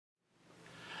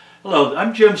Hello,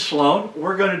 I'm Jim Slone.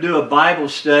 We're going to do a Bible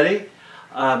study.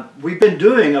 We've been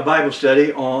doing a Bible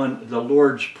study on the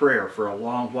Lord's Prayer for a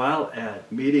long while,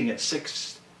 meeting at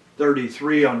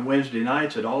 6:33 on Wednesday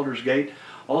nights at Aldersgate.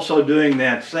 Also doing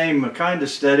that same kind of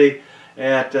study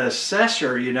at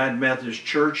Cesar United Methodist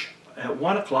Church at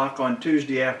 1 o'clock on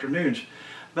Tuesday afternoons.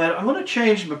 But I'm going to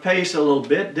change my pace a little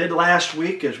bit. Did last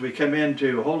week as we come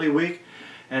into Holy Week.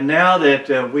 And now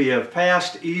that we have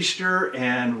passed Easter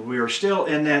and we are still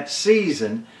in that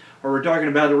season where we're talking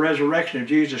about the resurrection of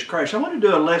Jesus Christ, I want to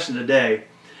do a lesson today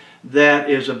that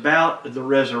is about the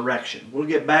resurrection. We'll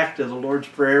get back to the Lord's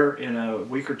Prayer in a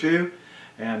week or two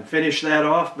and finish that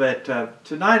off. But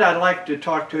tonight I'd like to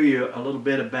talk to you a little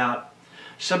bit about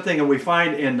something that we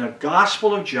find in the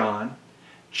Gospel of John,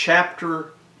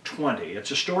 chapter 20.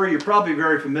 It's a story you're probably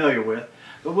very familiar with,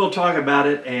 but we'll talk about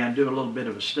it and do a little bit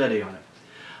of a study on it.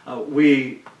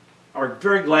 We are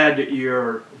very glad that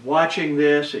you're watching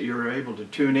this, that you're able to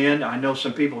tune in. I know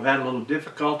some people have had a little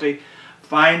difficulty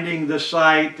finding the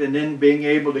site and then being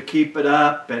able to keep it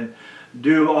up and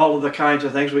do all of the kinds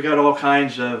of things. We've got all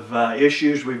kinds of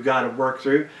issues we've got to work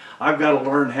through. I've got to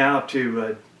learn how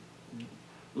to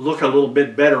look a little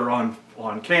bit better on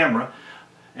camera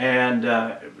and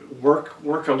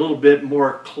work a little bit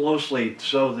more closely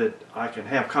so that I can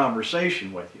have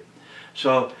conversation with you.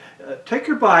 So take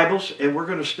your Bibles and we're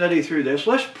going to study through this.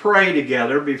 Let's pray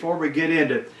together before we get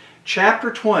into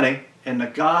chapter 20 in the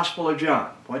Gospel of John.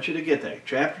 I want you to get there.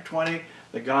 Chapter 20,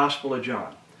 the Gospel of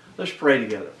John. Let's pray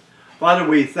together. Father,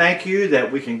 we thank you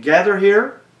that we can gather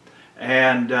here.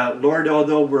 And Lord,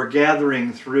 although we're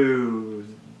gathering through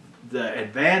the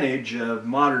advantage of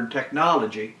modern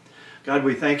technology, God,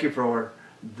 we thank you for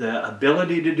the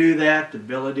ability to do that, the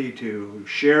ability to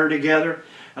share together.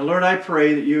 And Lord, I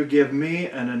pray that you give me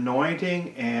an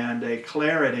anointing and a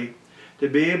clarity to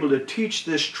be able to teach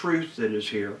this truth that is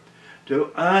here,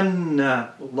 to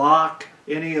unlock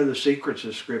any of the secrets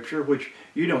of Scripture, which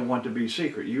you don't want to be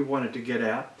secret. You want it to get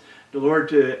out. The Lord,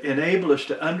 to enable us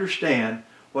to understand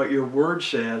what your word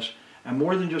says, and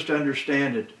more than just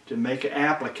understand it, to make an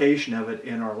application of it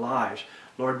in our lives.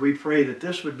 Lord, we pray that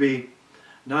this would be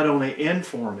not only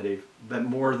informative, but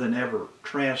more than ever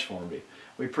transformative.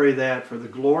 We pray that for the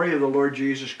glory of the Lord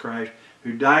Jesus Christ,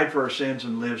 who died for our sins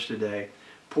and lives today,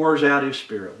 pours out his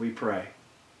Spirit, we pray.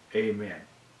 Amen.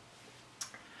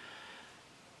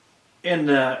 In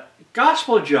the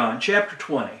Gospel of John, chapter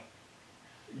 20,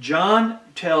 John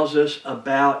tells us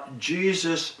about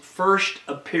Jesus' first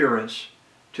appearance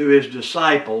to his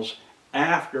disciples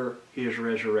after he is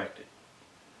resurrected.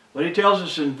 What he tells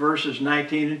us in verses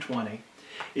 19 and 20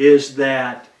 is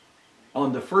that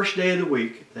on the first day of the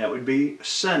week, that would be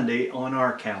Sunday on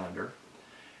our calendar,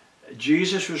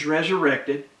 Jesus was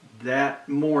resurrected that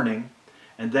morning,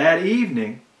 and that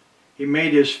evening he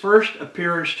made his first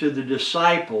appearance to the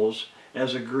disciples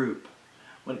as a group.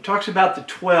 When it talks about the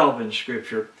 12 in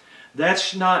Scripture,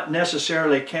 that's not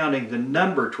necessarily counting the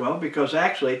number 12, because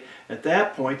actually at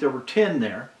that point there were 10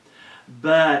 there,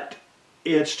 but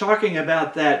it's talking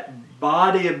about that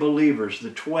body of believers,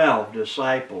 the 12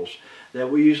 disciples, that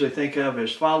we usually think of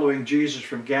as following Jesus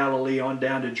from Galilee on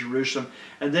down to Jerusalem,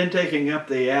 and then taking up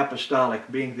the apostolic,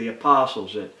 being the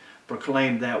apostles that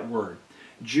proclaimed that word.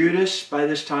 Judas, by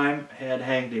this time, had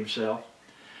hanged himself.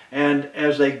 And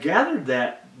as they gathered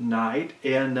that night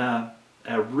in a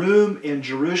room in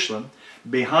Jerusalem,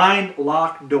 behind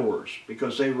locked doors,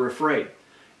 because they were afraid.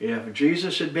 If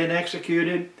Jesus had been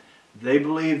executed, they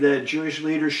believed that Jewish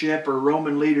leadership or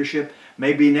Roman leadership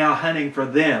may be now hunting for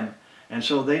them. And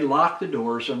so they locked the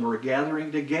doors and were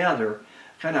gathering together,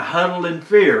 kind of huddled in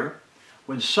fear,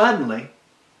 when suddenly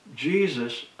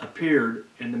Jesus appeared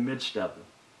in the midst of them.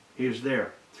 He was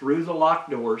there through the locked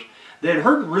doors. They had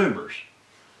heard rumors.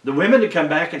 The women had come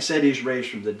back and said he's raised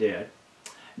from the dead.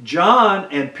 John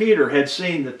and Peter had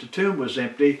seen that the tomb was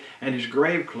empty and his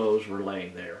grave clothes were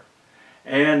laying there.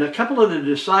 And a couple of the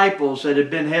disciples that had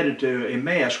been headed to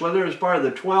Emmaus, whether it was part of the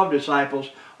 12 disciples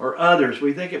or others,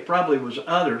 we think it probably was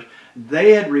others,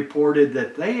 they had reported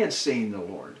that they had seen the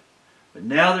Lord. But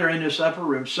now they're in this upper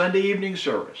room, Sunday evening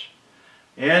service,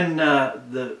 in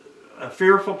a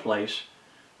fearful place.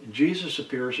 And Jesus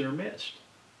appears in their midst.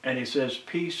 And he says,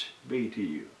 "Peace be to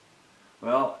you."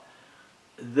 Well,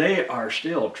 they are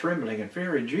still trembling in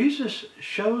fear. And Jesus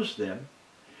shows them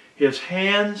his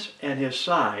hands and his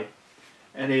side.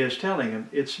 And he is telling them,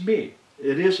 "It's me.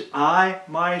 It is I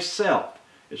myself,"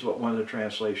 is what one of the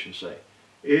translations say.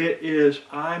 It is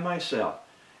I myself.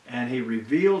 And he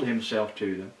revealed himself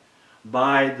to them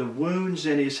by the wounds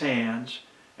in his hands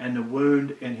and the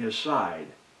wound in his side.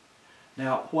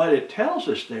 Now, what it tells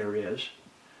us there is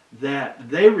that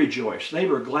they rejoiced. They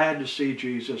were glad to see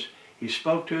Jesus. He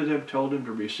spoke to them, told them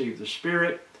to receive the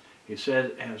Spirit. He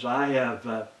said, as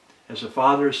the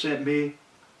Father has sent me,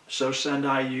 so send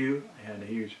I you. And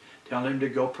he was telling them to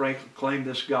go proclaim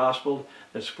this gospel.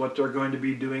 That's what they're going to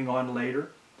be doing on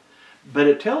later. But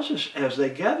it tells us as they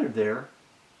gathered there,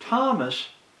 Thomas,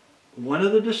 one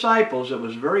of the disciples that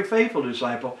was a very faithful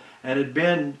disciple and had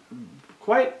been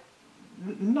quite,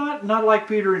 not like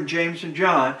Peter and James and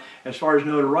John as far as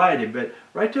notoriety, but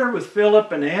right there with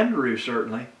Philip and Andrew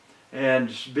certainly,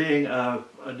 and being a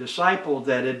disciple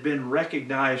that had been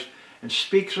recognized and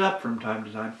speaks up from time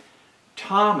to time,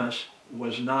 Thomas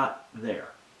was not there.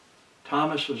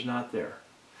 Thomas was not there.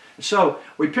 So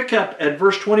we pick up at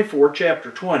verse 24,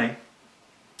 chapter 20,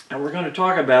 and we're going to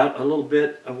talk about a little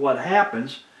bit of what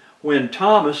happens when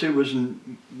Thomas, who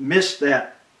missed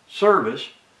that service,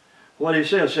 what he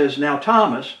says, now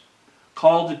Thomas,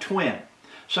 called the twin.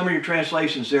 Some of your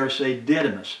translations there say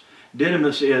Didymus.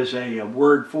 Didymus is a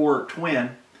word for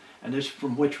twin, and this is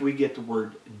from which we get the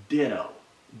word ditto.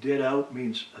 Ditto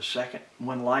means a second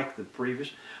one like the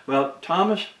previous. Well,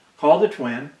 Thomas called the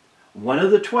twin. One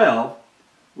of the 12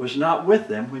 was not with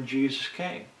them when Jesus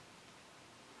came.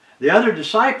 The other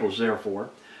disciples,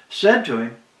 therefore, said to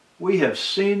him, we have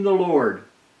seen the Lord.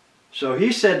 So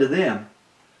he said to them,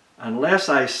 unless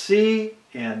I see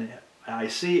in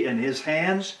his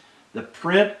hands the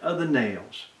print of the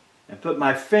nails, and put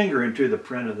my finger into the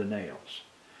print of the nails,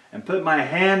 and put my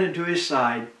hand into his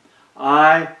side,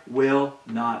 I will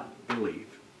not believe.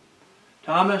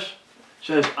 Thomas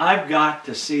says, I've got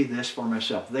to see this for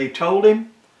myself. They told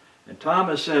him, and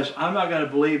Thomas says, I'm not going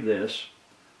to believe this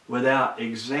without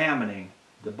examining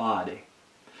the body.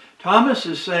 Thomas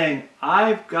is saying,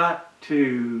 I've got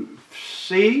to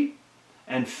see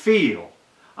and feel.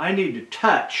 I need to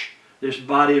touch this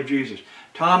body of Jesus.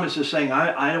 Thomas is saying,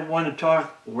 I don't want to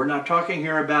talk, we're not talking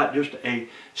here about just a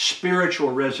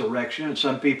spiritual resurrection. And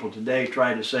some people today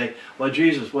try to say, well,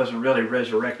 Jesus wasn't really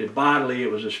resurrected bodily,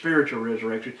 it was a spiritual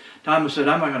resurrection. Thomas said,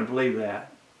 I'm not going to believe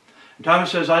that. And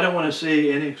Thomas says, I don't want to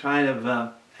see any kind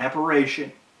of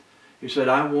apparition. He said,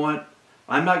 I'm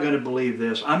not going to believe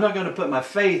this. I'm not going to put my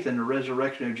faith in the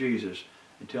resurrection of Jesus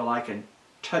until I can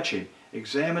touch him,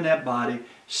 examine that body,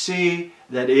 see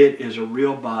that it is a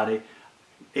real body,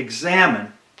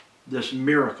 examine this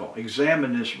miracle,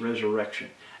 examine this resurrection.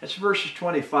 That's verses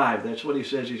 25. That's what he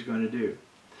says he's going to do.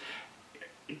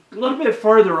 A little bit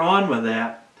further on with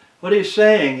that, what he's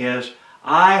saying is,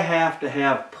 I have to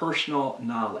have personal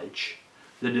knowledge.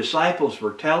 The disciples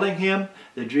were telling him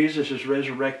that Jesus is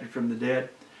resurrected from the dead.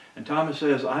 And Thomas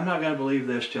says, I'm not going to believe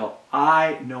this till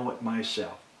I know it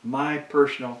myself. My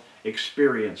personal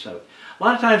experience of it. A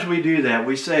lot of times we do that.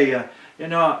 We say,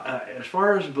 as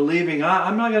far as believing,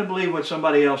 I'm not going to believe what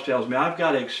somebody else tells me. I've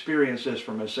got to experience this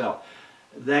for myself.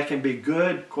 That can be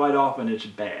good. Quite often it's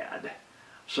bad.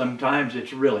 Sometimes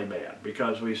it's really bad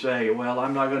because we say, well,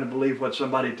 I'm not going to believe what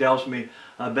somebody tells me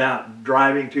about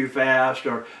driving too fast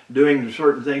or doing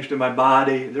certain things to my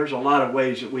body. There's a lot of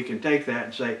ways that we can take that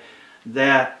and say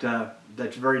that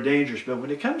that's very dangerous. But when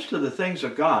it comes to the things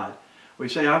of God, we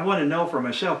say, I want to know for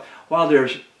myself. While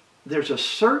there's a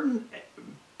certain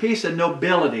piece of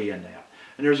nobility in that,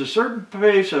 and there's a certain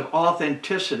piece of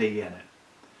authenticity in it.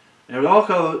 And it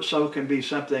also can be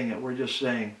something that we're just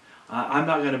saying, I'm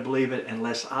not going to believe it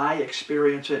unless I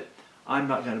experience it. I'm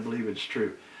not going to believe it's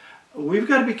true. We've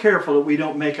got to be careful that we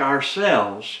don't make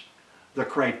ourselves the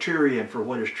criterion for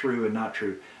what is true and not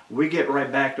true. We get right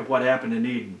back to what happened in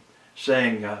Eden,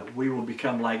 saying we will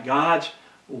become like gods.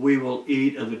 We will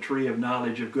eat of the tree of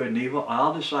knowledge of good and evil.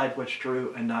 I'll decide what's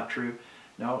true and not true.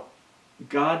 No,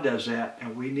 God does that,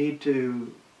 and we need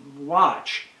to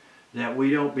watch that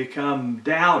we don't become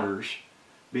doubters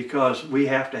because we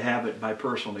have to have it by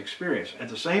personal experience. At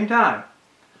the same time,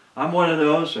 I'm one of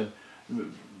those, and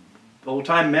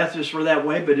old-time Methodists were that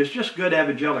way, but it's just good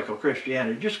evangelical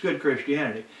Christianity, just good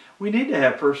Christianity. We need to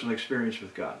have personal experience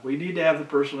with God. We need to have the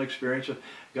personal experience of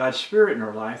God's Spirit in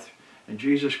our life and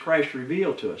Jesus Christ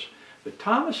revealed to us. But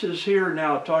Thomas is here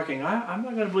now talking, I'm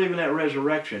not going to believe in that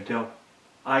resurrection until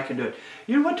I can do it.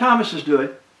 You know what Thomas is doing?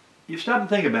 You stop and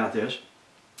think about this.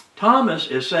 Thomas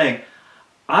is saying,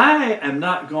 I am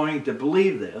not going to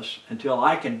believe this until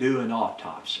I can do an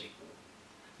autopsy.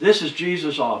 This is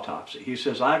Jesus' autopsy. He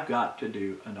says, I've got to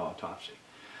do an autopsy.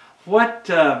 What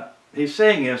he's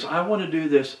saying is, I want to do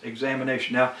this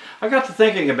examination. Now, I got to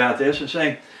thinking about this and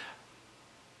saying,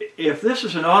 if this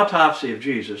is an autopsy of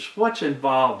Jesus, what's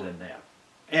involved in that?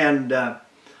 And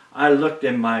I looked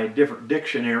in my different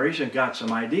dictionaries and got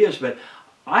some ideas, but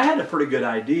I had a pretty good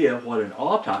idea of what an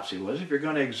autopsy was. If you're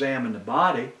going to examine the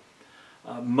body,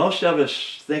 Most of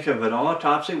us think of an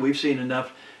autopsy. We've seen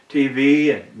enough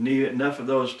TV and enough of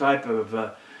those type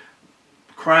of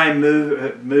crime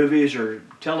movies or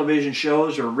television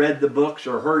shows, or read the books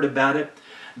or heard about it,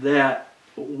 that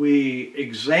we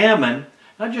examine,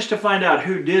 not just to find out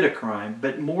who did a crime,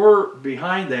 but more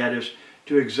behind that is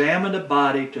to examine the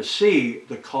body to see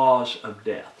the cause of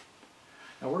death.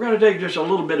 Now we're going to take just a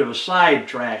little bit of a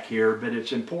sidetrack here, but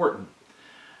it's important.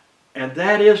 And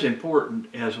that is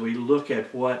important as we look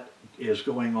at what is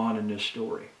going on in this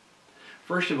story.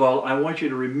 First of all, I want you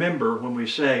to remember when we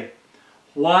say,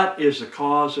 what is the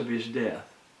cause of his death?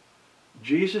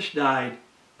 Jesus died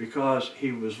because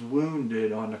he was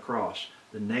wounded on the cross.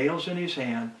 The nails in his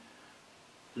hand,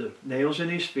 the nails in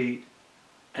his feet,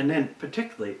 and then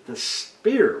particularly the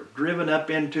spear driven up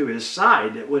into his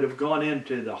side that would have gone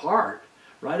into the heart,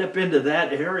 right up into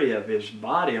that area of his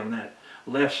body on that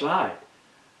left side.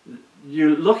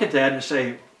 You look at that and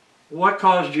say, what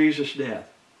caused Jesus' death?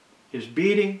 His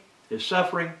beating, his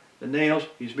suffering, the nails,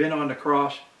 he's been on the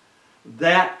cross.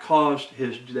 That caused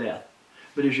his death.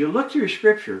 But as you look through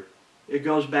Scripture, it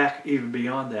goes back even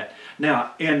beyond that.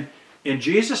 Now, in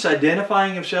Jesus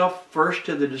identifying himself first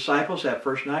to the disciples that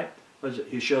first night,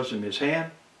 he shows them his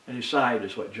hand and his side,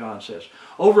 is what John says.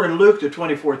 Over in Luke, the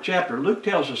 24th chapter, Luke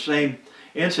tells the same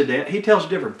incident. He tells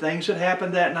different things that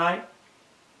happened that night,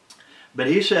 but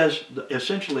he says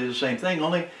essentially the same thing.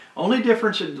 Only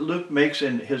difference that Luke makes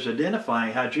in his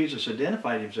identifying, how Jesus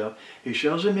identified himself, he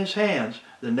shows him his hands,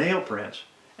 the nail prints,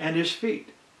 and his feet.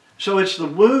 So it's the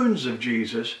wounds of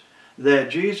Jesus that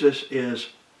Jesus is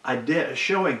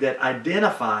showing, that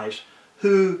identifies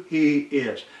who he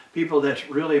is. People, that's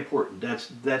really important.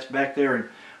 That's back there in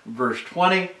verse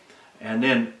 20. And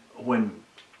then when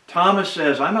Thomas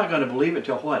says, I'm not going to believe it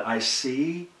till what? I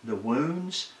see the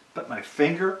wounds, put my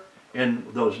finger in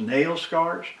those nail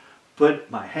scars,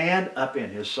 put my hand up in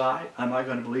his side. I'm not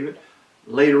going to believe it.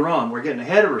 Later on, we're getting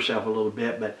ahead of ourselves a little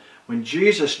bit, but when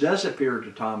Jesus does appear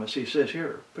to Thomas, he says,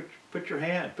 here, put your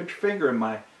hand, put your finger in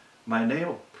my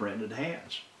nail-printed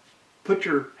hands. Put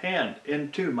your hand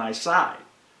into my side.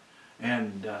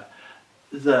 And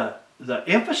the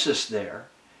emphasis there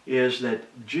is that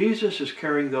Jesus is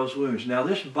carrying those wounds. Now,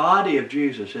 this body of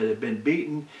Jesus had been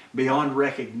beaten beyond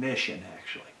recognition,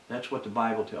 actually. That's what the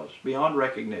Bible tells us, beyond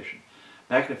recognition.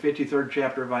 Back in the 53rd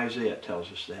chapter of Isaiah, it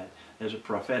tells us that as a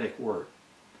prophetic word.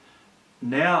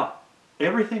 Now,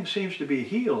 everything seems to be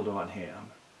healed on him,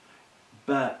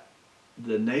 but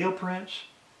the nail prints,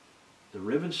 the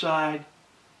riven side,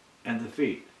 and the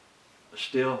feet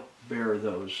still bear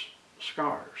those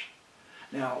scars.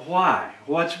 Now, why?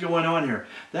 What's going on here?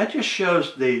 That just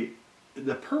shows the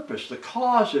purpose, the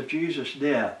cause of Jesus'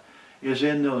 death is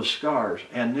in those scars.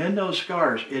 And in those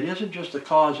scars, it isn't just the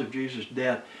cause of Jesus'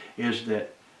 death is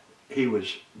that he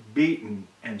was beaten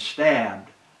and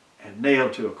stabbed and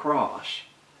nailed to a cross.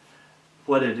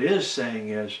 What it is saying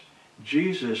is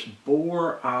Jesus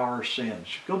bore our sins.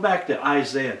 Go back to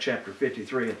Isaiah chapter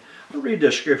 53. And I'll read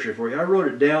this scripture for you. I wrote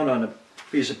it down on a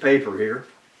piece of paper here.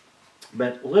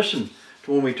 But listen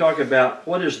to when we talk about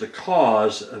what is the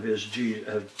cause of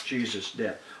Jesus'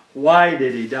 death. Why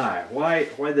did he die? Why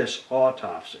this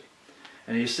autopsy?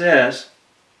 And he says,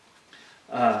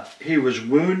 he was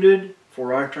wounded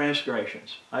for our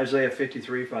transgressions. Isaiah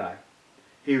 53:5.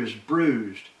 He was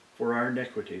bruised for our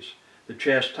iniquities. The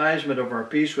chastisement of our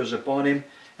peace was upon him,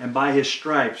 and by his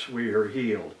stripes we are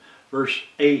healed. Verse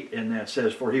 8 in that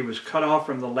says, for he was cut off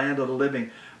from the land of the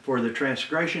living. For the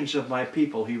transgressions of my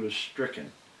people he was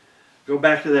stricken. Go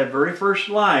back to that very first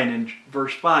line in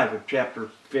verse 5 of chapter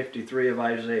 53 of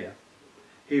Isaiah.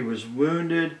 He was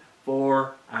wounded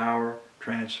for our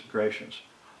transgressions.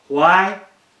 Why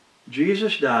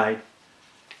Jesus died,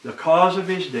 the cause of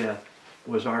his death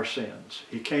was our sins.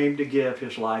 He came to give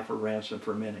his life a ransom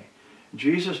for many.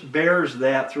 Jesus bears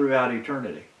that throughout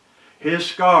eternity. His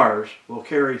scars will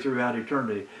carry throughout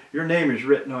eternity. Your name is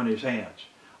written on his hands.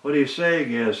 What he's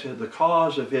saying is the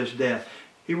cause of his death,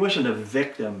 he wasn't a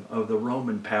victim of the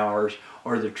Roman powers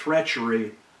or the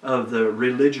treachery of the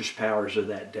religious powers of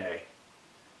that day.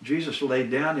 Jesus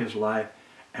laid down his life,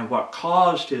 and what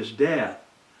caused his death,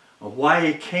 why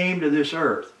he came to this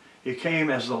earth, he came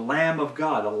as the Lamb of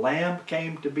God. A lamb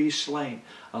came to be slain,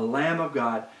 a Lamb of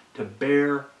God to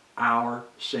bear our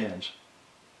sins.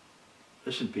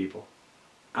 Listen, people,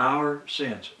 our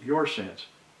sins, your sins,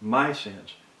 my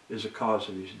sins, is the cause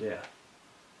of his death.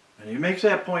 And he makes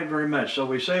that point very much. So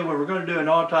we say, when we're going to do an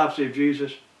autopsy of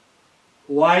Jesus,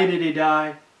 why did he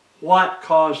die? What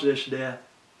caused this death?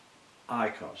 I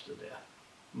caused the death.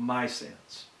 My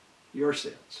sins, your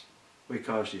sins, we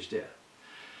caused his death.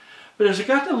 But as I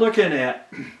got to looking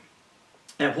at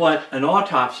at what an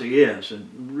autopsy is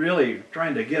and really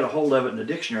trying to get a hold of it in the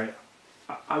dictionary,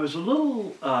 I was a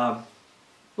little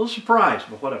surprised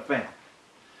by what I found.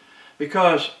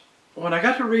 Because when I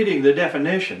got to reading the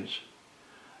definitions,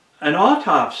 an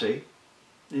autopsy,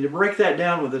 and to break that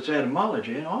down with its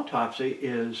etymology, an autopsy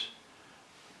is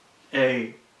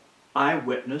an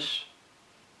eyewitness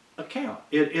account.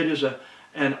 It is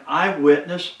an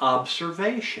eyewitness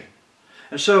observation.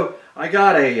 And so I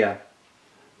got a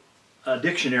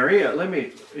dictionary. Let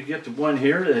me get the one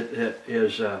here that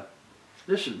is,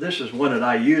 this is one that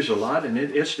I use a lot, and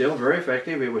it's still very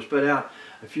effective. It was put out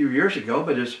a few years ago,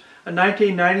 but it's a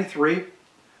 1993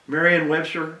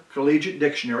 Merriam-Webster Collegiate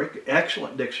Dictionary,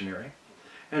 excellent dictionary.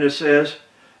 And it says,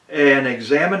 an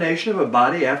examination of a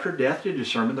body after death to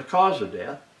determine the cause of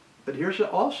death. But here's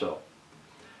also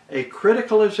a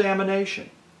critical examination,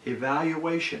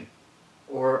 evaluation,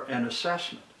 or an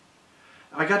assessment.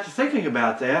 I got to thinking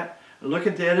about that,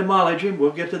 looking at the etymology, and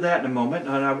we'll get to that in a moment,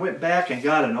 and I went back and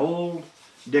got an old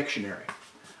dictionary,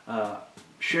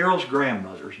 Cheryl's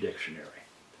grandmother's dictionary.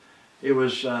 It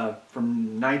was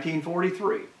from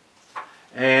 1943,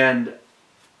 and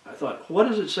I thought, what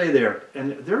does it say there?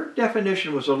 And their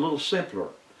definition was a little simpler.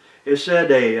 It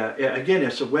said, again,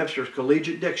 it's a Webster's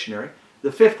Collegiate Dictionary, the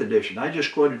 5th edition. I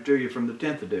just quoted to you from the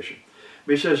 10th edition.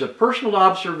 But it says, a personal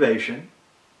observation,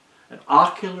 an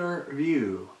ocular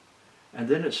view, and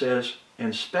then it says,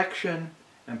 inspection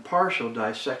and partial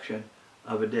dissection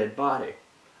of a dead body.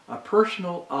 A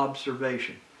personal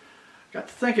observation. Got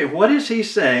to thinking, what is he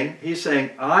saying? He's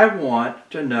saying, I want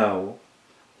to know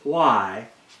why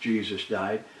Jesus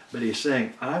died, but he's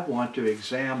saying, I want to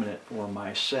examine it for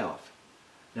myself.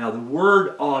 Now the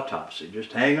word autopsy,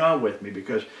 just hang on with me,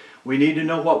 because we need to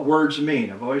know what words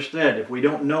mean. I've always said, if we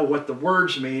don't know what the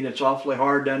words mean, it's awfully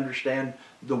hard to understand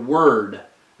the word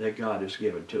that God has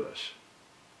given to us.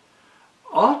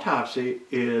 Autopsy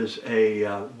is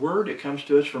a word that comes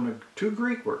to us from 2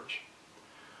 Greek words.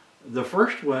 The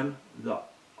first one, the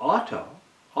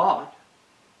aut,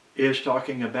 is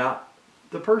talking about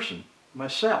the person,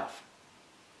 myself.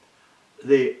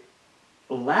 The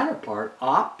latter part,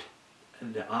 opt,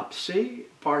 and the opsy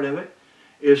part of it,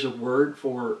 is a word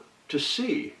for to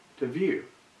see, to view.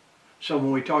 So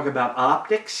when we talk about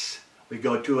optics, we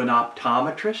go to an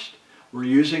optometrist, we're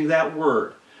using that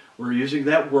word. We're using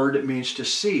that word that means to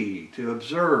see, to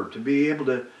observe, to be able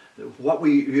to, what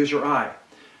we use our eye.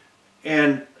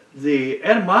 And the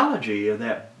etymology of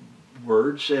that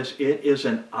word says it is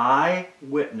an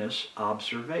eyewitness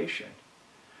observation.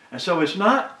 And so it's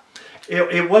not,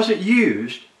 it wasn't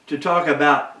used to talk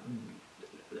about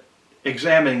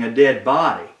examining a dead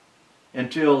body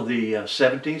until the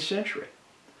 17th century.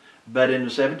 But in the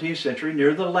 17th century,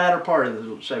 near the latter part of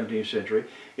the 17th century,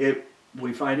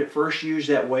 we find it first used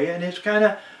that way, and it's kind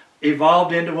of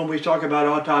evolved into, when we talk about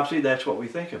autopsy, that's what we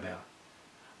think about.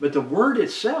 But the word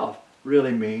itself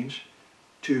really means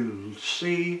to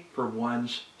see for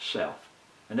one's self.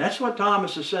 And that's what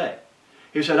Thomas is saying.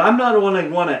 He said, I'm not only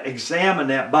going to examine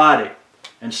that body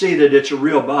and see that it's a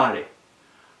real body.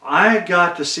 I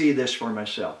got to see this for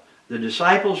myself. The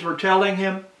disciples were telling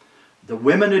him, the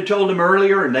women had told him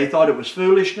earlier, and they thought it was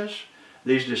foolishness.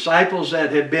 These disciples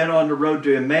that had been on the road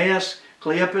to Emmaus,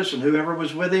 Cleopas and whoever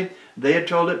was with him, they had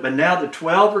told it, but now the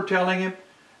 12 are telling him.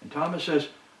 And Thomas says,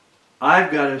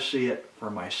 I've got to see it for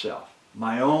myself,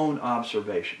 my own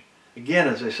observation. Again,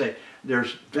 as I say,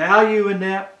 there's value in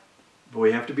that, but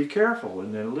we have to be careful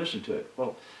and then listen to it.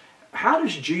 Well, how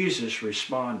does Jesus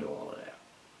respond to all of that?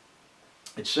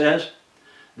 It says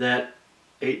that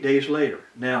 8 days later.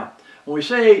 Now, when we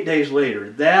say 8 days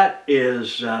later, that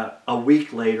is a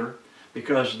week later,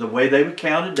 because the way they would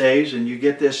count the days, and you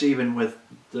get this even with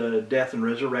the death and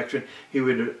resurrection, he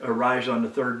would arise on the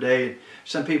 3rd day.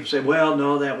 Some people say, well,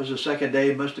 no, that was the 2nd day.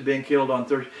 He must have been killed on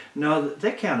Thursday. No,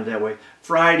 they counted that way.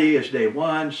 Friday is day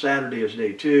 1, Saturday is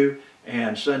day 2,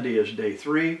 and Sunday is day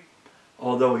 3,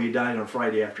 although he died on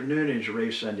Friday afternoon and he's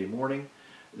raised Sunday morning.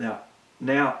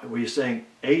 Now we're saying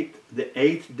the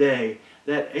 8th day.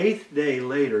 That 8th day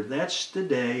later, that's the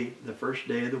day, the first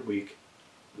day of the week,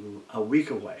 a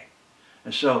week away.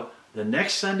 And so the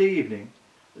next Sunday evening,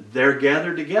 they're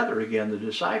gathered together again, the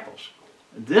disciples.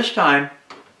 This time,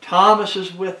 Thomas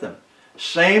is with them.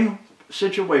 Same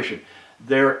situation.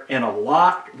 They're in a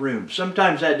locked room.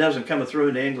 Sometimes that doesn't come through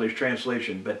in the English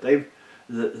translation, but the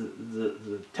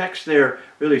text there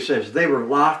really says they were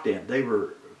locked in. They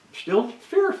were still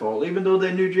fearful, even though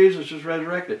they knew Jesus was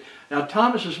resurrected. Now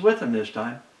Thomas is with them this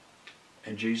time,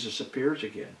 and Jesus appears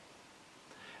again.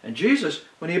 And Jesus,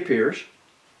 when he appears,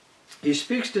 he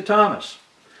speaks to Thomas.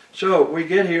 So we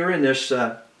get here in this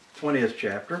 20th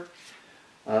chapter,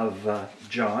 of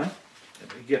John.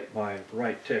 Let me get my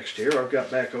right text here. I've got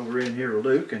back over in here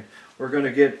Luke, and we're going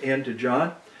to get into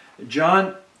John.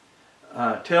 John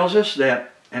tells us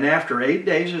that, and after 8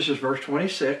 days, this is verse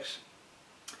 26,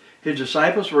 his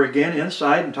disciples were again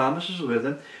inside, and Thomas was with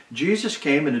them. Jesus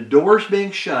came, and the doors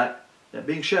being shut, that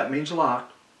being shut means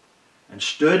locked, and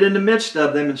stood in the midst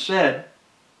of them and said,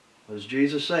 what does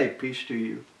Jesus say? Peace to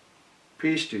you.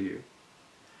 Peace to you.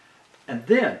 And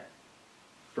then,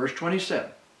 verse 27,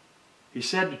 he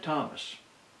said to Thomas,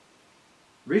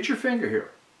 reach your finger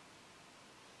here,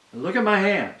 and look at my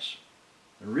hands,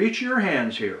 and reach your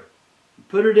hands here, and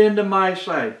put it into my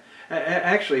side.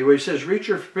 Actually, when he says, reach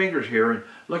your fingers here, and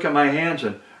look at my hands,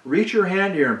 and reach your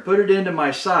hand here, and put it into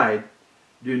my side,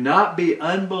 do not be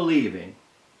unbelieving,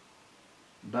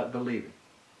 but believing.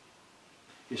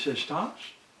 He says, Thomas,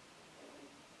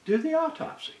 do the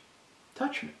autopsy.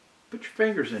 Touch me. Put your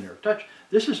fingers in there. Touch.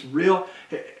 This is real,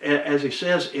 as he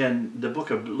says in the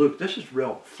book of Luke, this is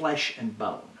real flesh and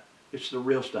bone. It's the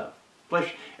real stuff.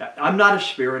 Flesh. I'm not a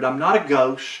spirit. I'm not a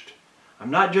ghost. I'm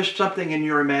not just something in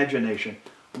your imagination.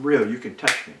 I'm real. You can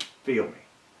touch me. Feel me.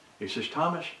 He says,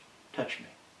 Thomas, touch me.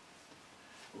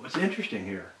 What's interesting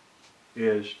here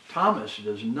is Thomas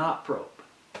does not probe.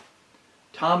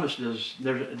 Thomas does,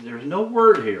 there's no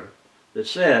word here that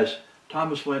says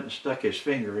Thomas went and stuck his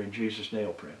finger in Jesus'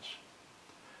 nail prints.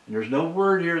 And there's no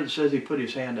word here that says he put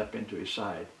his hand up into his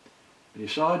side. But he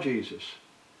saw Jesus.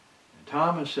 And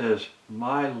Thomas says,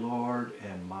 my Lord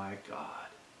and my God.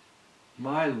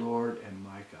 My Lord and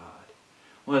my God.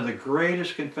 One of the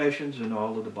greatest confessions in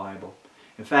all of the Bible.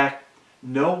 In fact,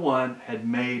 no one had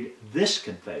made this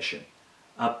confession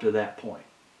up to that point.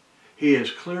 He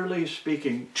is clearly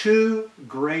speaking two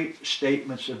great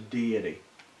statements of deity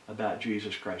about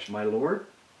Jesus Christ. My Lord,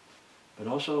 but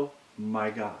also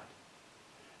my God.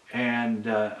 And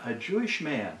a Jewish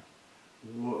man,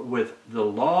 with the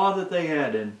law that they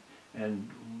had and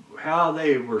how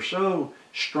they were so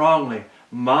strongly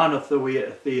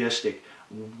monotheistic,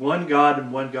 one God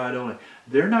and one God only,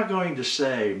 they're not going to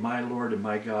say, my Lord and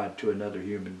my God, to another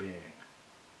human being.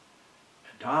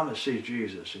 And Thomas sees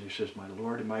Jesus and he says, my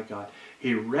Lord and my God.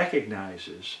 He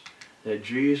recognizes that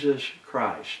Jesus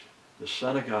Christ, the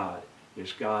Son of God,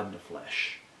 is God in the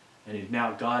flesh. And he's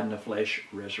now God in the flesh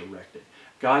resurrected.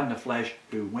 God in the flesh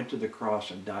who went to the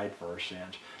cross and died for our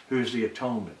sins, who is the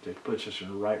atonement that puts us in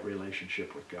a right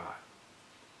relationship with God.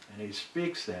 And he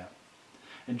speaks that.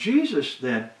 And Jesus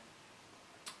then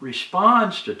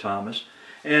responds to Thomas,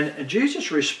 and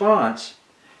Jesus' response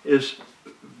is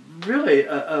really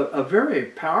a very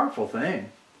powerful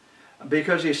thing,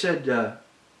 because he said,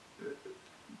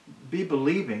 be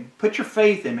believing, put your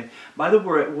faith in me. By the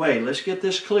way, let's get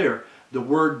this clear. The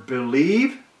word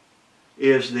believe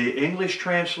is the English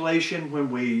translation when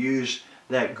we use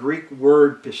that Greek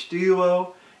word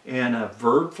pisteuo in a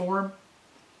verb form.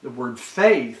 The word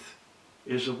faith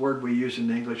is the word we use in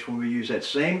English when we use that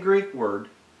same Greek word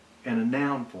in a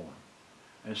noun form.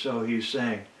 And so he's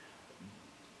saying,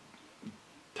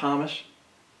 Thomas,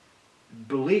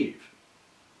 believe.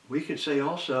 We could say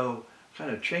also,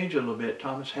 kind of change it a little bit,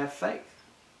 Thomas, have faith.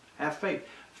 Have faith.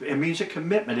 It means a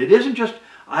commitment. It isn't just,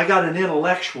 I got an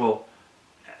intellectual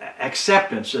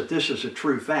acceptance that this is a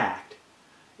true fact.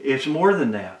 It's more than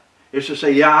that. It's to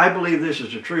say, yeah, I believe this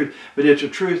is a truth, but it's a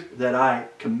truth that I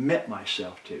commit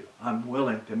myself to. I'm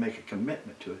willing to make a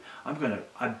commitment to it.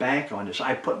 I bank on this.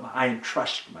 I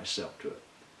entrust myself to it.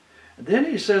 And then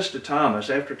he says to Thomas,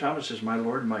 after Thomas says, my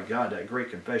Lord and my God, that great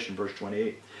confession, verse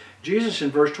 28. Jesus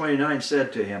in verse 29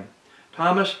 said to him,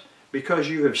 Thomas, because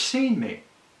you have seen me,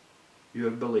 you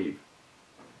have believed.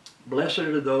 Blessed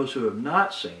are those who have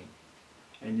not seen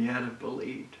and yet have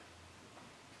believed.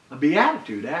 A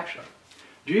beatitude, actually.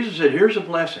 Jesus said, here's a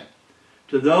blessing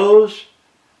to those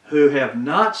who have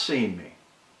not seen me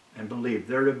and believed.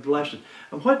 They're the blessed.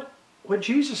 And what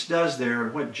Jesus does there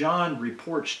and what John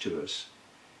reports to us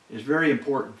is very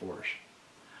important for us.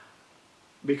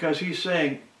 Because he's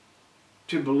saying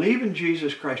to believe in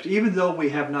Jesus Christ, even though we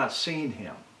have not seen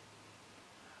him,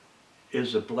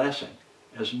 is a blessing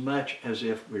as much as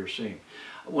if we're seeing.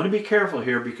 I want to be careful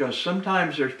here, because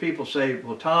sometimes there's people say,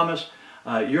 well, Thomas,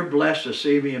 you're blessed to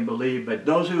see me and believe, but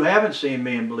those who haven't seen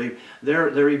me and believe,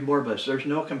 they're even more blessed. There's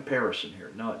no comparison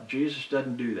here. No, Jesus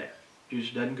doesn't do that.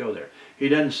 Jesus doesn't go there. He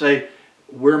doesn't say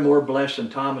we're more blessed than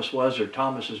Thomas was, or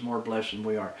Thomas is more blessed than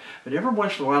we are. But every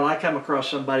once in a while I come across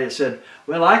somebody that said,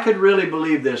 well, I could really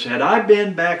believe this. Had I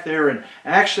been back there and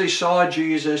actually saw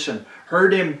Jesus and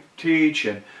heard him teach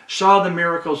and saw the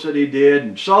miracles that he did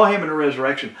and saw him in the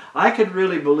resurrection, I could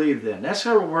really believe then. That's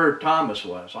sort of where Thomas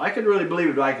was. I could really believe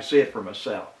it if I could see it for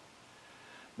myself.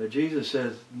 But Jesus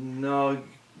says, no,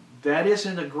 that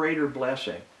isn't a greater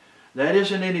blessing. That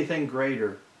isn't anything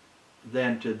greater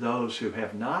than to those who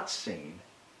have not seen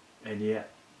and yet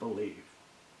believe.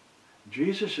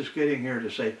 Jesus is getting here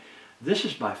to say, this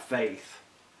is by faith.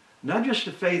 Not just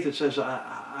a faith that says,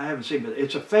 I haven't seen, but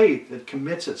it's a faith that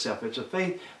commits itself. It's a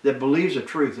faith that believes the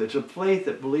truth. It's a faith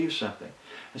that believes something.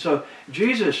 And so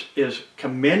Jesus is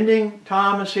commending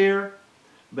Thomas here,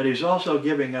 but he's also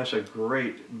giving us a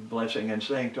great blessing and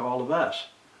saying to all of us,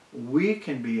 we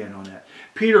can be in on that.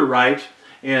 Peter writes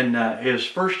in his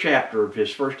first chapter of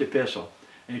his first epistle,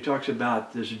 and he talks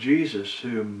about this Jesus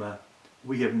whom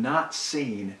we have not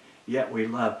seen, yet we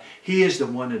love. He is the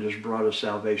one that has brought us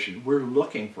salvation. We're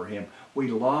looking for him. We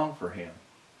long for him.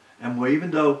 And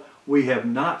even though we have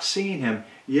not seen him,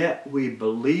 yet we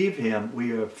believe him. We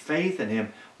have faith in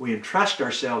him. We entrust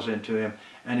ourselves into him,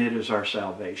 and it is our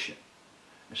salvation.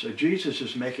 And so Jesus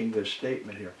is making this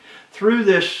statement here. Through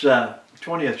this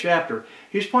 20th chapter,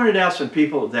 he's pointed out some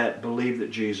people that believe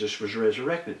that Jesus was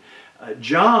resurrected.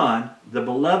 John, the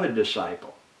beloved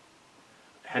disciple,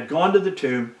 had gone to the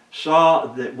tomb, saw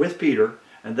that with Peter,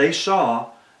 and they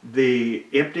saw the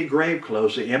empty grave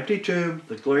clothes, the empty tomb,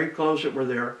 the grave clothes that were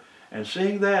there, and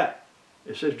seeing that,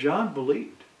 it says John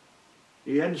believed.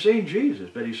 He hadn't seen Jesus,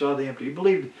 but he saw the empty. He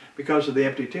believed because of the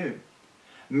empty tomb.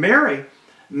 Mary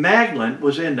Magdalene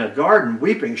was in the garden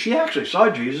weeping. She actually saw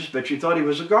Jesus, but she thought he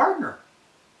was a gardener.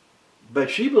 But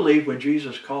she believed when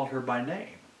Jesus called her by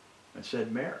name and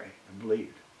said Mary, and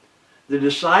believed. The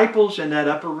disciples in that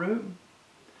upper room,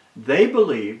 they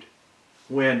believed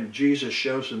when Jesus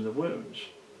shows them the wounds.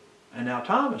 And now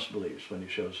Thomas believes when he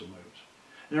shows the wounds.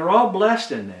 And they're all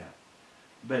blessed in that.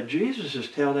 But Jesus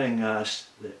is telling us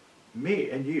that me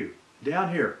and you,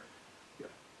 down here,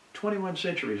 21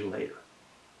 centuries later,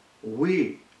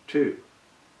 we too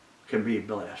can be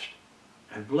blessed.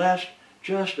 And blessed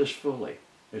just as fully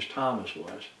as Thomas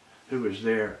was, who was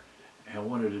there and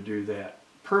wanted to do that.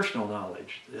 Personal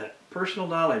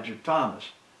knowledge of Thomas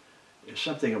is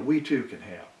something that we too can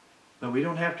have. But we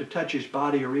don't have to touch his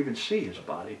body or even see his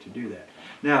body to do that.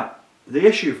 Now, the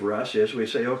issue for us is we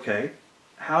say, okay,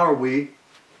 how are we,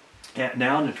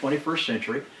 now in the 21st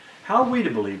century, how are we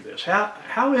to believe this?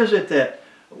 How is it that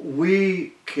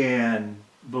we can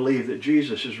believe that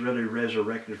Jesus is really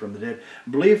resurrected from the dead?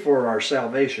 Believe for our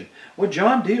salvation. Well,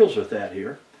 John deals with that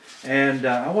here. And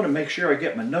I want to make sure I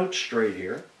get my notes straight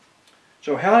here.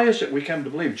 So how is it we come to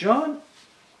believe? John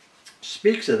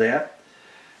speaks of that.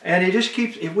 And he just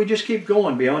keeps, if we just keep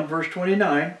going beyond verse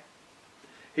 29,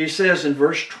 he says in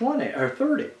verse 20 or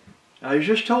 30, now he's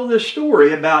just told this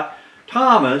story about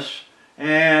Thomas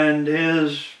and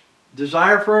his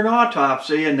desire for an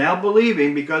autopsy and now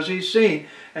believing because he's seen.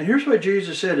 And here's what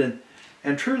Jesus said,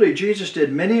 and truly Jesus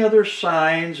did many other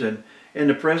signs and in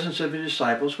the presence of his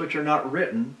disciples, which are not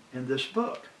written in this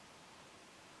book.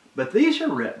 But these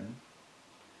are written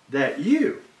that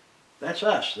you, that's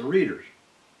us, the readers,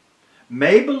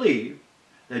 may believe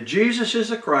that Jesus is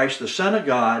the Christ, the Son of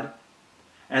God,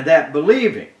 and that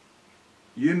believing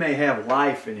you may have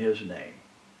life in his name.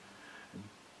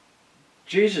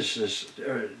 John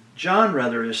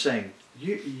is saying,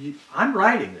 I'm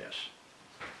writing this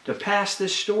to pass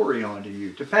this story on to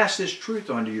you, to pass this truth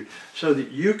on to you, so that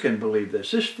you can believe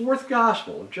this. This fourth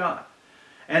gospel of John.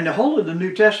 And the whole of the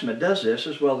New Testament does this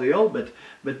as well as the Old,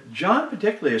 but John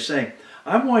particularly is saying,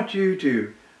 I want you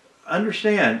to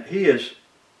understand he is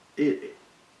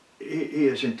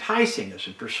enticing us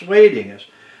and persuading us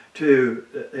to,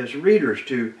 as readers,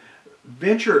 to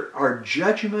venture our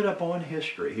judgment upon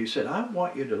history. He said, I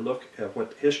want you to look at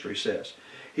what history says.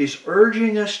 He's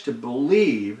urging us to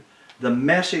believe the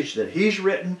message that he's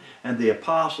written and the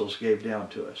apostles gave down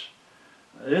to us.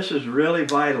 This is really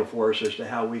vital for us as to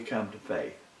how we come to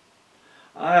faith.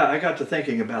 I got to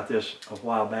thinking about this a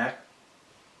while back.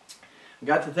 I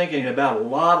got to thinking about a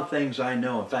lot of things I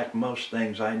know. In fact, most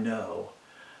things I know,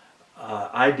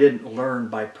 I didn't learn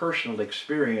by personal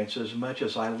experience as much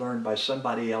as I learned by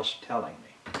somebody else telling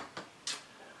me.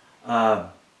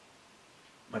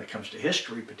 When it comes to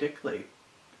history particularly,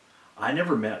 I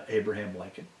never met Abraham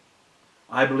Lincoln.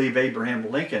 I believe Abraham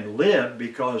Lincoln lived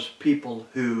because people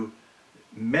who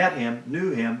met him,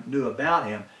 knew about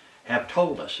him, have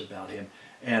told us about him,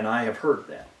 and I have heard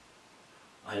that.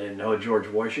 I didn't know George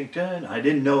Washington. I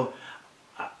didn't know,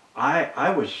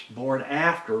 I was born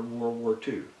after World War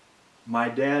II. My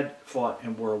dad fought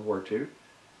in World War II,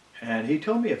 and he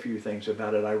told me a few things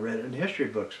about it. I read it in history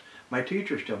books. My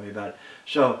teachers told me about it.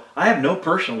 So I have no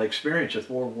personal experience with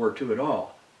World War II at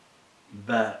all,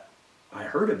 but I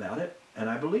heard about it, and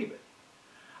I believe it.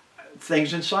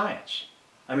 Things in science.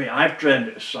 I mean, I've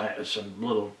done some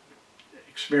little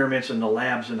experiments in the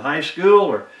labs in high school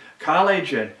or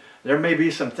college, and there may be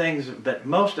some things, but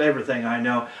most everything I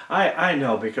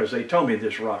know because they told me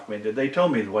this rock wind did. They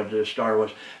told me what this star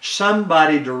was.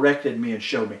 Somebody directed me and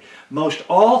showed me. Most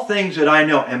all things that I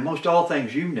know, and most all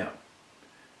things you know,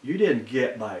 you didn't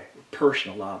get by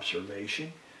personal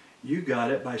observation. You got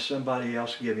it by somebody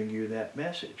else giving you that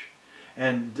message.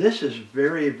 And this is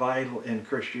very vital in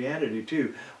Christianity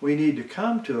too. We need to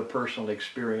come to a personal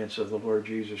experience of the Lord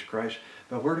Jesus Christ.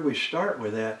 But where do we start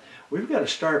with that? We've got to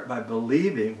start by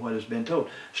believing what has been told.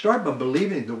 Start by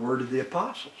believing the word of the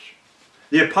apostles.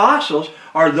 The apostles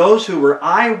are those who were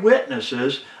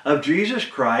eyewitnesses of Jesus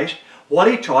Christ,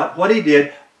 what he taught, what he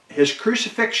did, his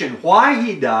crucifixion, why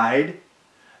he died,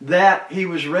 that he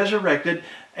was resurrected.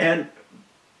 And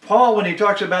Paul, when he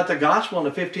talks about the gospel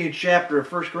in the 15th chapter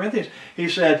of 1 Corinthians, he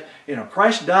said,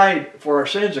 Christ died for our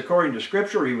sins according to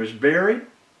Scripture. He was buried.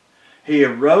 He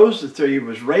arose, he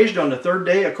was raised on the third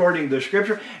day according to the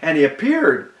Scripture, and he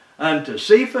appeared unto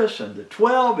Cephas and the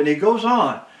 12, and he goes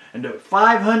on, and to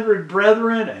 500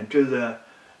 brethren, and to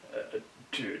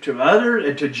others,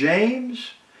 and to James.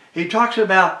 He talks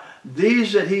about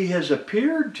these that he has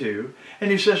appeared to, and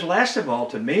he says, last of all,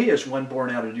 to me, as one born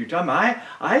out of due time.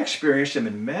 I experienced him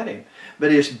and met him,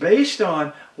 but it's based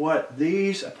on what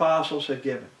these apostles had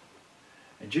given.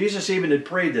 And Jesus even had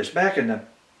prayed this back in the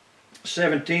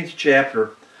 17th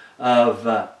chapter of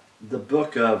the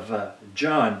book of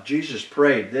John. Jesus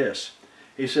prayed this.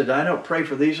 He said, I don't pray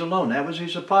for these alone. That was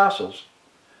his apostles,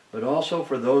 but also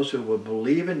for those who will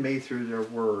believe in me through their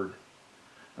word.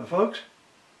 Now, folks,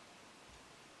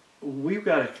 we've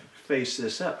got to face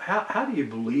this up. How do you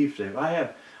believe them? I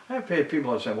have had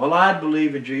people that say, well, I'd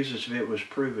believe in Jesus if it was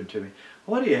proven to me.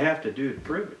 What do you have to do to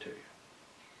prove it to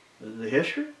you? The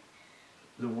history?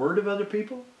 The word of other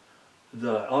people?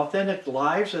 The authentic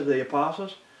lives of the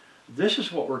apostles? This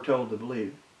is what we're told to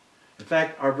believe. In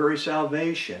fact, our very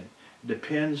salvation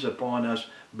depends upon us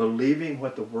believing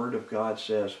what the Word of God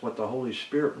says, what the Holy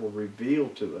Spirit will reveal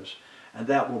to us, and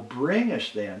that will bring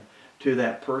us then to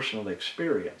that personal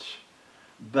experience.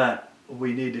 But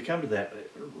we need to come to that.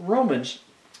 Romans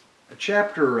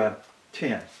chapter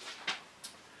 10.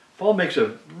 Paul makes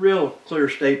a real clear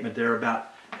statement there about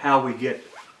how we get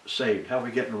saved, how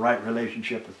we get in the right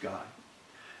relationship with God.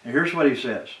 And here's what he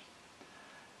says.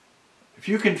 If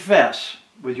you confess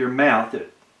with your mouth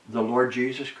that the Lord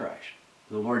Jesus Christ,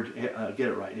 get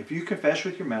it right. If you confess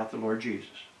with your mouth the Lord Jesus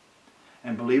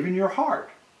and believe in your heart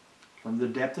from the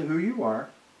depth of who you are,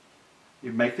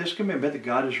 you make this commitment that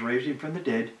God has raised him from the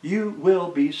dead, you will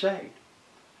be saved.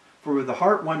 For with the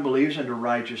heart one believes unto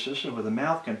righteousness, and with the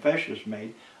mouth confession is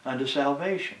made unto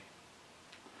salvation.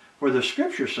 For the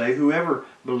Scriptures say, whoever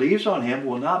believes on him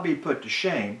will not be put to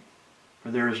shame, for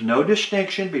there is no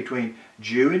distinction between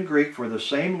Jew and Greek, for the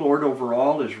same Lord over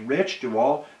all is rich to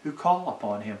all who call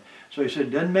upon him. So he said,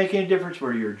 it doesn't make any difference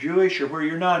whether you're Jewish or whether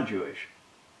you're non-Jewish.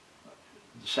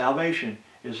 Salvation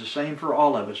is the same for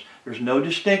all of us. There's no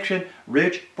distinction,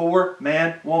 rich, poor,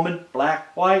 man, woman,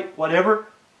 black, white, whatever.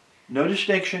 No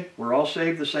distinction. We're all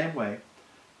saved the same way.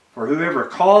 For whoever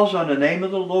calls on the name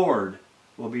of the Lord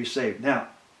will be saved. Now,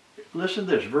 listen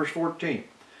to this, verse 14.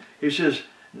 He says,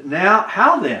 now,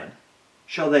 how then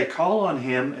shall they call on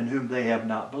him in whom they have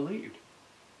not believed?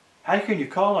 How can you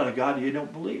call on a God you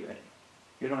don't believe in?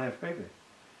 You don't have faith in him.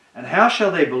 And how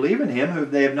shall they believe in him whom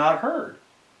they have not heard?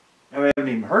 I haven't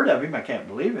even heard of him. I can't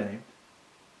believe in him.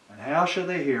 And how shall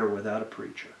they hear without a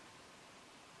preacher?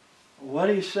 What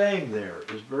he's saying there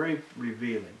is very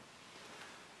revealing.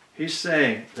 He's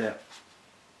saying that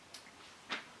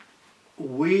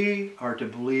we are to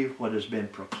believe what has been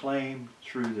proclaimed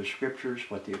through the Scriptures,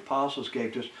 what the apostles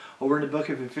gave to us. Over in the book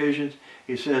of Ephesians,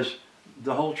 he says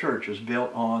the whole church is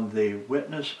built on the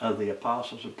witness of the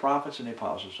apostles, the prophets and the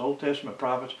apostles. Old Testament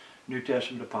prophets, New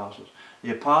Testament apostles.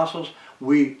 The apostles,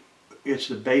 it's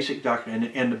the basic doctrine.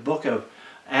 In the book of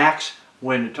Acts,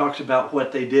 when it talks about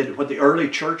what they did, what the early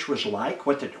church was like,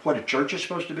 what a church is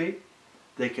supposed to be,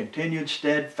 they continued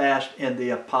steadfast in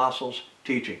the apostles'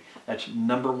 teaching. That's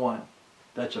number one.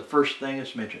 That's the first thing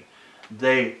that's mentioned.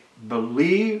 They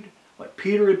believed what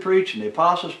Peter had preached and the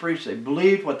apostles preached. They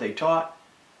believed what they taught,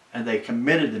 and they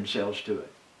committed themselves to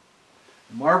it.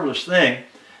 The marvelous thing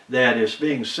that is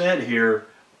being said here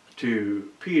to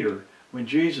Peter when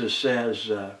Jesus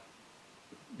says,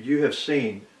 you have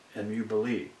seen and you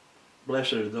believe.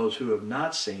 Blessed are those who have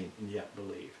not seen and yet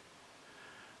believe.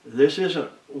 This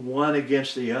isn't one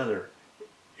against the other.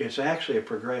 It's actually a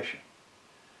progression.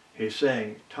 He's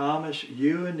saying, Thomas,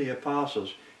 you and the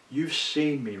apostles, you've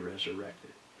seen me resurrected.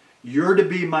 You're to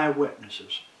be my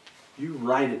witnesses. You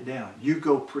write it down. You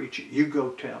go preach it. You go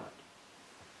tell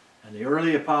it. And the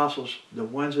early apostles, the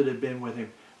ones that had been with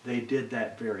him, they did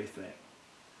that very thing.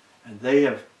 And they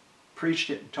have preached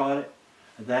it and taught it.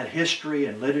 And that history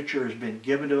and literature has been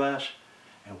given to us.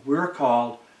 And we're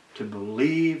called to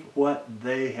believe what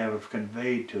they have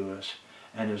conveyed to us.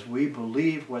 And as we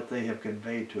believe what they have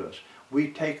conveyed to us, we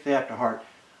take that to heart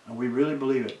and we really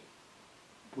believe it.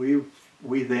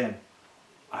 We then,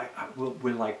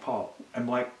 we're like Paul and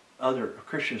like other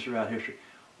Christians throughout history,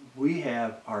 we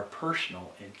have our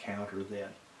personal encounter then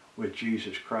with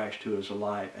Jesus Christ who is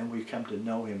alive, and we come to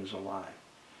know him as alive.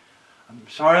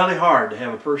 It's really hard to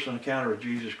have a personal encounter with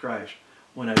Jesus Christ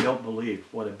when I don't believe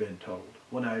what I've been told,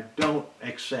 when I don't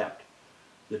accept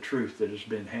the truth that has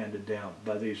been handed down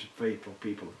by these faithful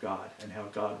people of God and how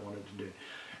God wanted to do it.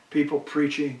 People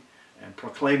preaching and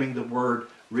proclaiming the word,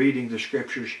 reading the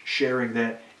scriptures, sharing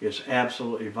that is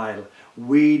absolutely vital.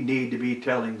 We need to be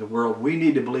telling the world, we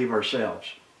need to believe ourselves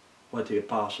what the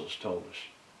apostles told us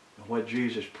and what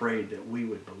Jesus prayed that we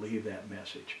would believe that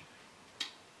message.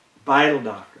 Vital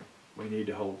doctrine. We need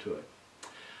to hold to it.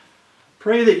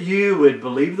 Pray that you would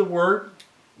believe the word,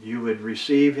 you would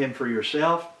receive him for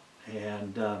yourself,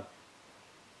 and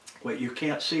what you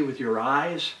can't see with your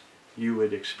eyes, you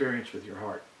would experience with your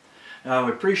heart. Now, I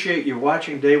appreciate you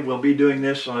watching today. We'll be doing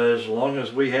this as long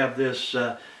as we have this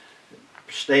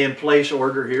stay-in-place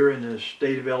order here in the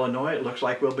state of Illinois. It looks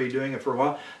like we'll be doing it for a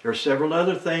while. There are several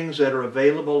other things that are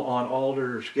available on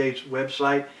Aldersgate's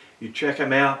website. You check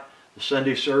them out. The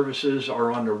Sunday services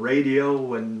are on the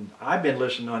radio, and I've been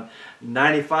listening on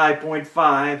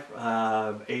 95.5,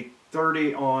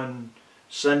 8:30 on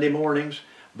Sunday mornings.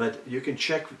 But you can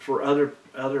check for other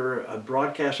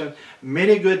broadcasts.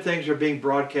 Many good things are being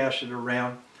broadcasted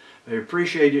around. I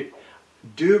appreciate it.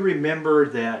 Do remember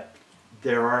that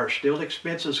there are still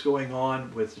expenses going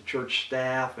on with the church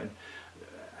staff, and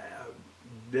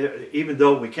even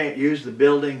though we can't use the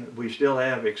building, we still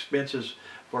have expenses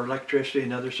for electricity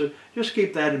and others. So just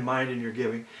keep that in mind in your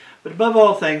giving. But above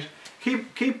all things,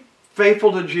 keep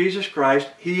faithful to Jesus Christ.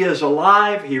 He is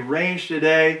alive. He reigns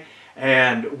today.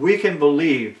 And we can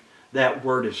believe that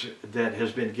word that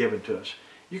has been given to us.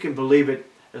 You can believe it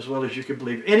as well as you can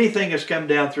believe anything that's come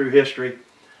down through history.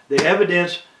 The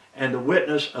evidence and the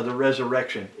witness of the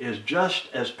resurrection is just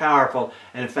as powerful,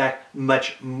 and in fact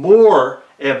much more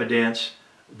evidence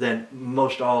than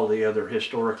most all the other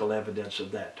historical evidence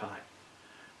of that time.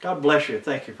 God bless you.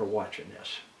 Thank you for watching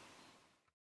this.